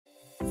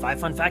5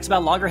 fun facts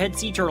about loggerhead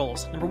sea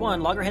turtles. Number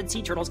 1, loggerhead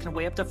sea turtles can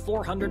weigh up to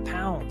 400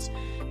 pounds.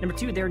 Number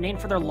 2, they're named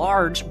for their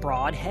large,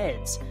 broad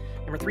heads.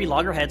 Number 3,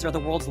 loggerheads are the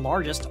world's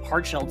largest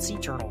hard-shelled sea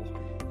turtle.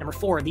 Number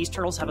 4, these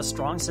turtles have a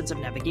strong sense of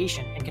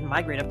navigation and can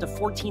migrate up to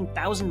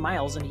 14,000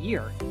 miles in a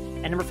year.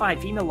 And number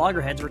 5, female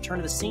loggerheads return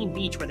to the same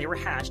beach where they were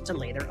hatched to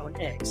lay their own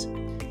eggs.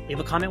 Leave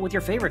a comment with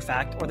your favorite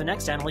fact or the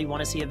next animal you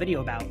want to see a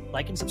video about.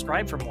 Like and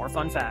subscribe for more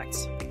fun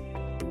facts.